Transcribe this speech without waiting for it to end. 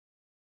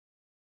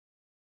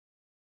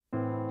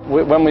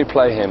when we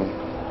play him,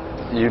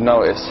 you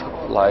notice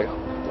like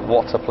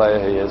what a player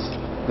he is.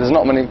 There's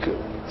not many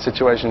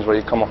situations where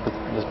you come off the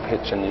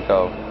pitch and you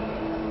go,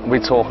 we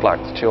talk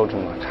like the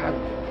children. Like,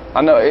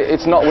 I know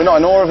it's not. We're not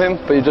in awe of him,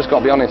 but you just got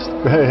to be honest.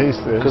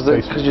 Because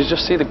you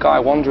just see the guy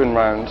wandering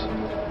around,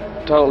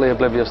 totally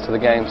oblivious to the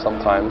game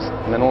sometimes,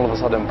 and then all of a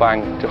sudden,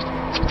 bang, just.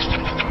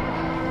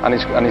 And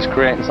he's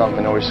creating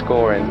something, or he's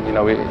scoring. You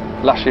know,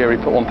 last year he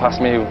put one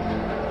past me.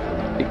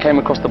 He came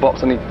across the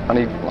box and he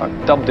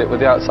like, dubbed it with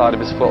the outside of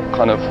his foot,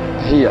 kind of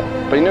here.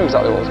 But he knew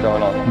exactly what was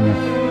going on.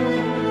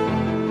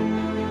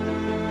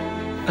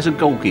 As a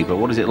goalkeeper,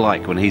 what is it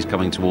like when he's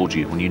coming towards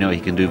you, when you know he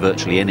can do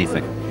virtually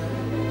anything?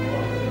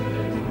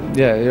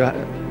 Yeah,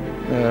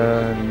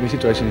 in this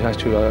situation he has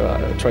to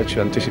try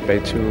to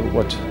anticipate to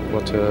what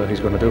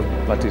he's going to do.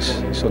 But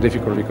it's so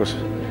difficult because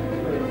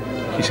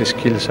his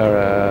skills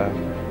are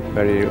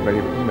very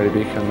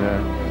big,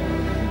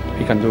 and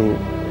he can do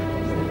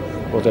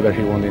whatever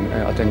he wants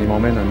at any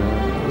moment, and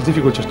it's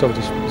difficult to stop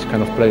this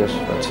kind of players.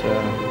 But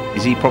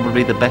is he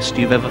probably the best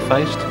you've ever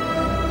faced?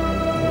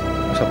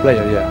 As a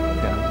player, yeah,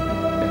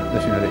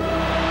 definitely.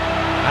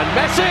 And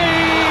Messi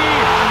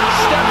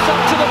steps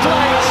up to the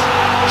plate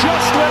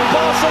just when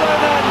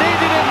Barcelona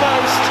needed him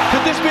most.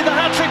 Could this be the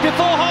hat-trick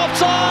before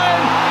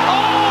half-time?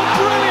 Oh,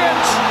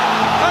 brilliant!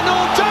 An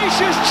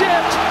audacious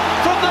chip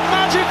from the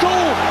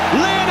magical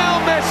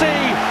Lionel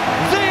Messi,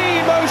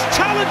 the most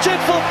talented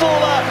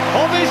footballer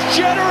of his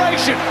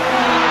generation.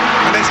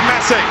 And it's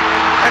Messi,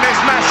 and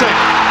it's Messi.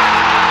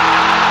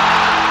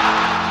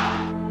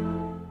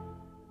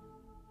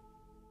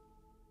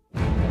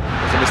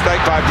 There's a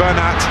mistake by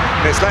Bernat,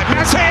 and it's let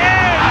Messi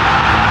in!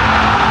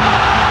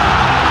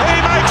 He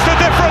makes the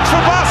difference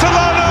for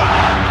Barcelona.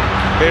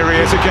 Here he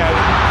is again.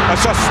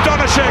 That's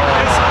astonishing.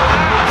 It's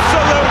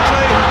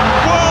absolutely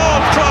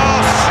world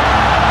class.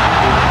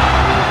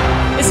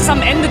 Ist es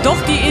am Ende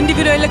doch die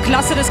individuelle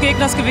Klasse des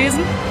Gegners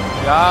gewesen?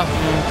 Ja,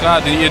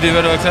 klar, die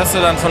individuelle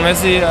Klasse dann von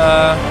Messi,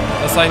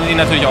 das zeichnet ihn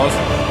natürlich aus.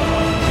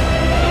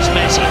 It's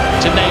Messi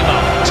to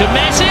Neymar to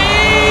Messi!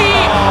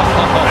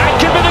 That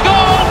could be the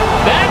goal!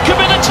 That could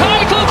be the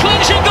title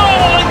clinching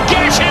goal! And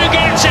guess who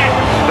gets it?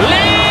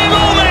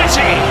 Lionel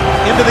Messi!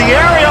 Into the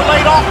area,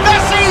 laid off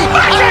Messi!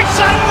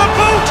 Outside of the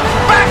boot!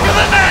 Back of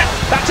the net!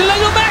 Back to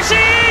Lionel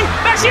Messi!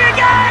 Messi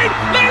again!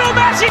 Lionel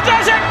Messi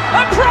does it!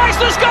 A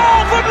priceless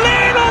goal from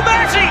Lionel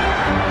Messi!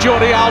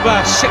 Jordi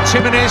Alba sits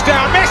him and is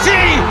down.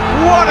 Messi!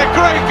 What a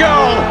great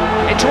goal!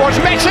 In towards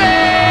Messi!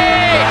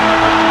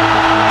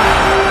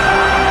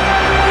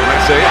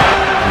 Messi.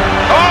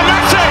 Oh,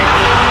 Messi!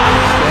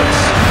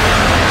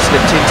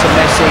 Slipped into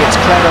Messi, it's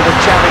clever with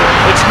Xavi.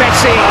 It's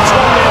Messi, it's 1-0.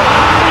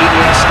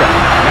 Iniesta.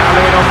 Now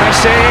Lionel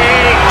Messi!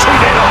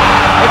 2-0.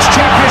 It's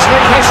Champions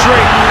League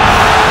history.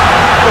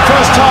 The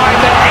first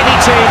time that any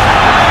team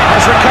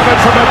has recovered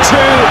from a 2-0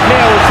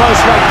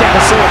 close leg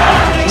deficit.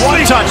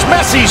 One touch,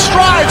 Messi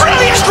strides,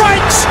 brilliant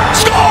strikes,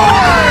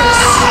 scores!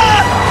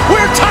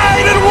 We're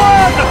tied at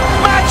 1!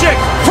 Magic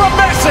from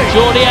Messi!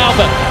 Jordi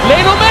Alba,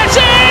 Lionel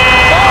Messi!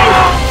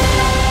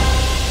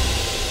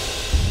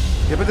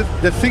 Yeah, but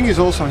the thing is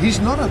also, he's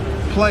not a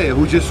player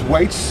who just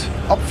waits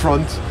up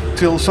front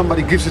till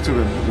somebody gives it to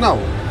him. No,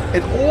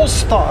 it all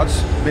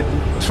starts with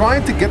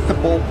trying to get the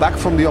ball back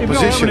from the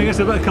opposition. It's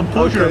a bit of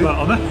composure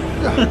about him,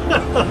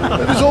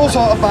 But it's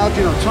also about,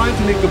 you know, trying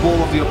to nick the ball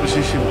off the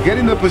opposition, get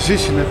in a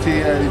position that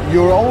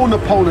your own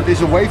opponent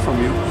is away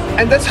from you,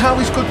 and that's how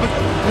he's good. But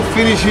the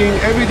finishing,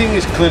 everything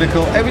is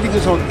clinical, everything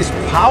is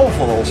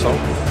powerful also,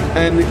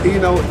 and you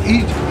know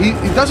he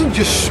doesn't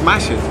just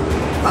smash it.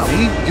 No,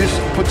 he just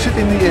puts it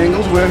in the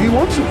angles where he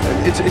wants it.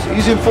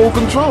 He's in full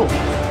control.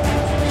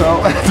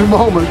 So at the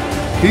moment,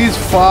 he's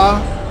far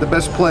the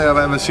best player I've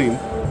ever seen.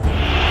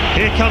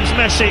 Here comes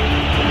Messi.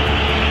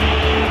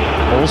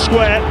 All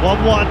square,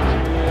 1-1.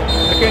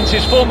 Against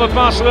his former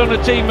Barcelona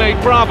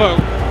teammate, Bravo.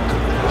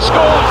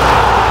 Scores!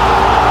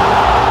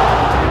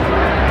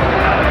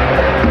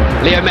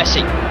 Leo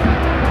Messi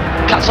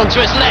cuts onto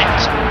his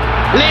left.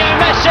 Leo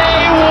Messi,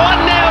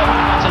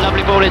 1-0. It's a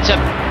lovely ball into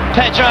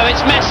Pedro.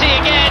 It's Messi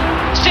again.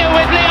 Still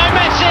with Leo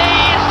Messi.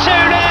 It's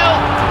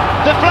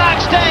 2-0. The flag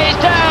stays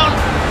down.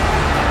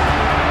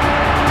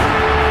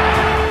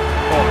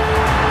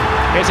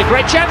 Here's a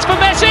great chance for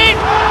Messi.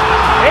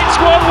 It's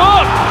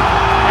 1-1.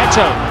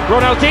 Eto,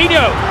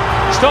 Ronaldinho,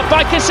 stopped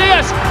by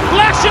Casillas,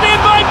 blasted in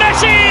by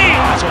Messi!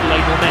 That's what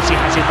Lionel Messi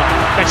has in mind.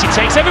 Messi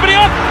takes everybody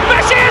on,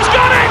 Messi has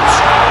got it!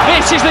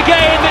 This is the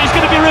game that is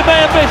going to be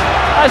remembered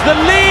as the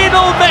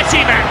Lionel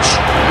Messi match.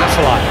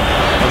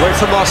 Away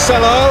from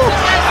Marcelo.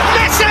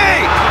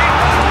 Messi!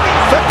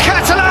 The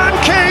Catalan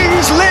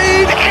Kings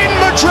lead in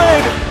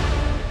Madrid.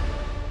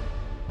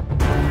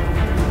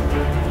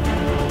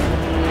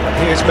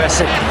 Here's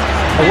Messi.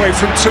 Away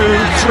from 2,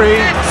 3,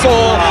 4.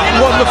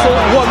 Wonderful,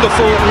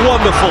 wonderful,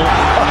 wonderful.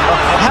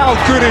 How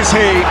good is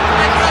he?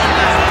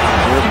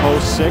 Near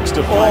post 6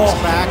 deflects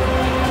back.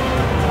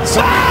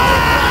 Messi!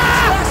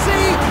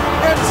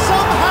 And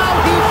somehow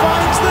he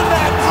finds the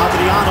net.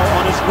 Adriano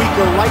on his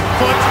weaker right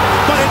foot,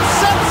 but it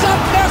sets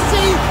up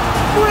Messi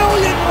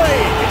brilliantly.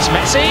 It's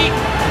Messi.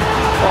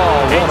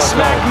 It's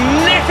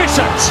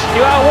magnificent!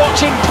 You are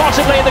watching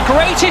possibly the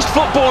greatest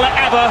footballer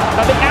ever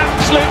at the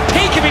absolute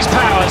peak of his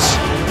powers.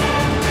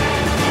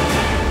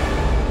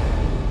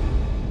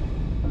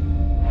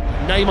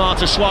 Neymar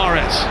to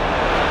Suarez.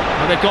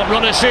 And they've got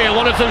runners here,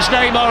 one of them's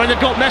Neymar, and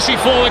they've got Messi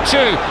forward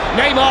too.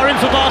 Neymar in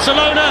for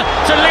Barcelona,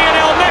 to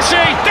Lionel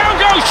Messi, down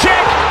goes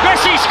Cech,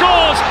 Messi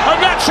scores, and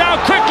that's how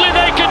quickly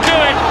they can do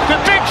it. The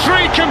big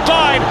three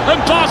combine,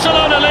 and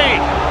Barcelona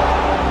lead.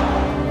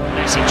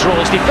 Messi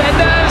draws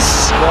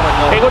defenders.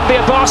 It wouldn't be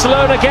a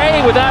Barcelona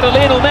game without a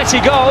Lionel Messi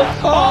goal.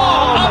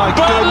 Oh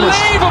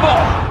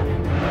unbelievable!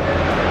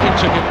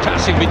 Intricate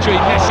passing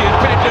between Messi and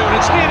Petr, and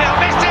it's Lionel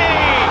Messi!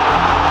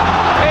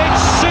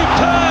 It's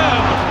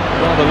superb!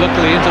 Rather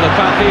luckily into the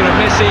path here of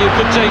Messi, who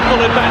could take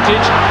full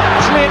advantage.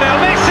 It's Lionel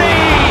Messi!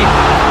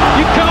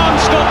 You can't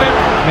stop him!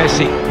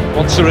 Messi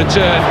wants the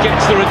return,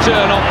 gets the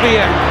return off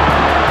here.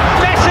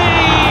 Messi!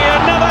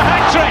 Another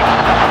hat-trick!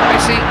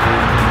 Messi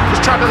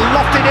just trying to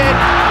loft it in,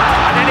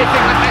 and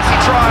anything that Messi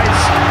tries,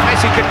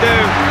 Messi can do.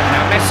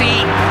 Now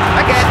Messi,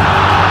 again,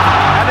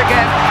 and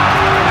again,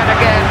 and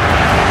again.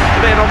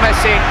 Lionel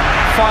Messi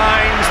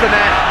finds the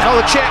net.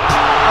 Another chip,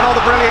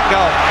 another brilliant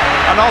goal.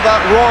 Another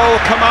Royal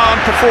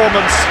Command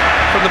performance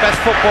from the best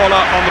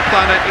footballer on the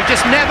planet. He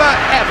just never,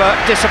 ever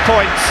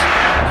disappoints.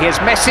 Here's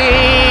Messi.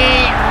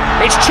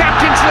 It's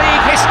Champions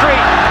League history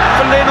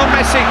for Lionel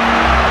Messi.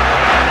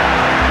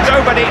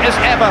 Nobody has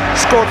ever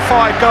scored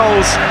 5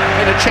 goals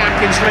in a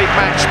Champions League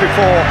match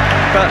before,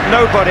 but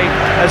nobody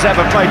has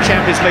ever played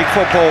Champions League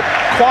football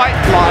quite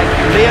like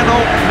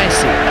Lionel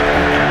Messi.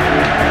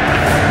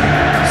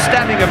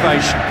 Standing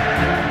ovation.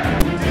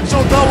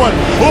 الشوط الاول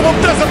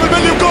وممتازه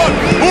بالملي وجول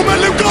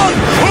وملي وجول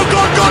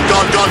وجول جول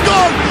جول جول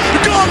جول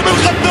جول من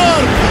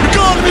الغدار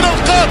جول من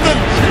القاتل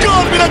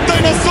جول من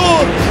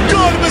الديناصور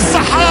جول من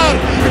السحار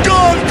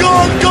جول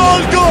جول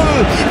جول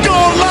جول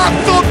جول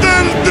لازو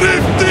ديل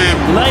دريم تيم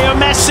Leo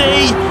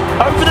Messi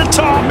over the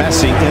top.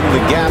 Messi in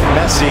the gap.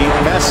 Messi.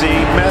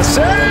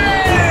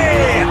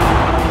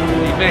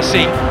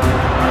 Messi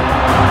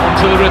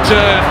onto the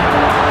return.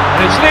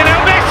 And it's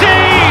Lionel Messi!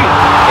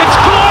 It's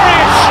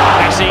glorious!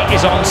 Messi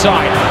is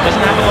onside.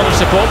 Doesn't have a lot of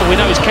support, but we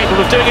know he's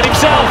capable of doing it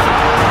himself.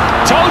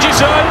 Told you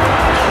so!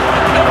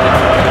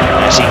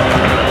 Messi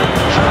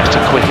tries to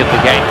quicken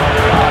the game.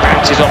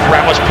 Bounces off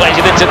Ramos, plays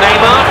it into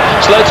Neymar.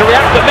 Slow to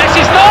react, but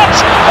Messi's not!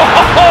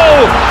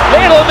 Oh!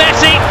 Lionel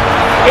Messi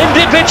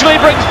individually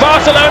brings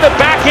Barcelona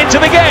back into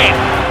the game.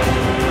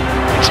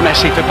 It's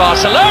Messi for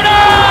Barcelona!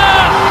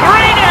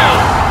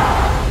 3-0!